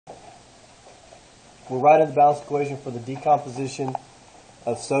we're writing the balanced equation for the decomposition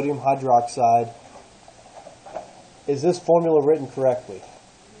of sodium hydroxide. Is this formula written correctly?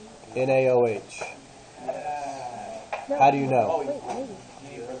 NaOH. How do you know?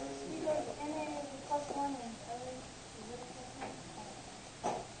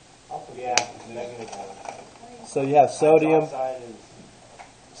 So you have sodium.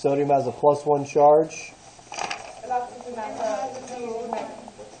 Sodium has a +1 charge.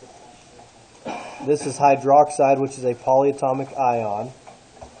 This is hydroxide, which is a polyatomic ion.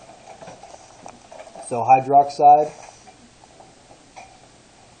 So hydroxide,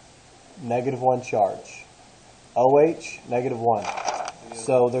 -1 charge. OH, -1.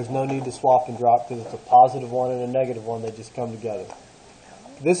 So there's no need to swap and drop because it's a +1 and a -1. They just come together.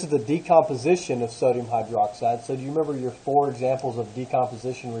 This is the decomposition of sodium hydroxide. So do you remember your 4 examples of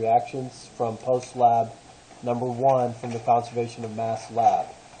decomposition reactions from post-lab number 1 from the conservation of mass lab?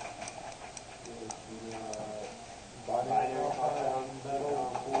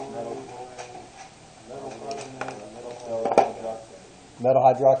 Metal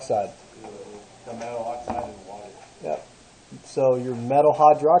hydroxide. The metal oxide and water. Yep. So your metal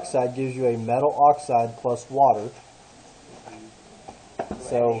hydroxide gives you a metal oxide plus water.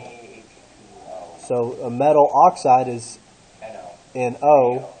 So a metal oxide is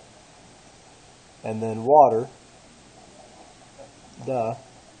NO and then water. Duh.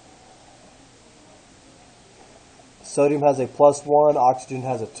 Sodium has a +1, oxygen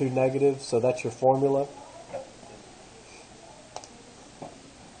has a 2 negative, so that's your formula.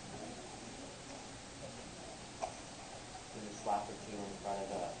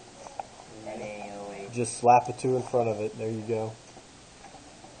 Just slap a 2 in front of it. There you go.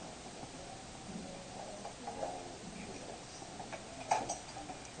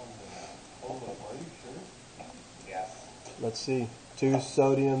 Let's see. 2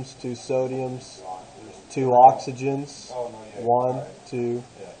 sodiums, 2 sodiums, 2 oxygens, 1, 2,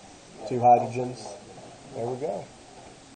 2 hydrogens. There we go.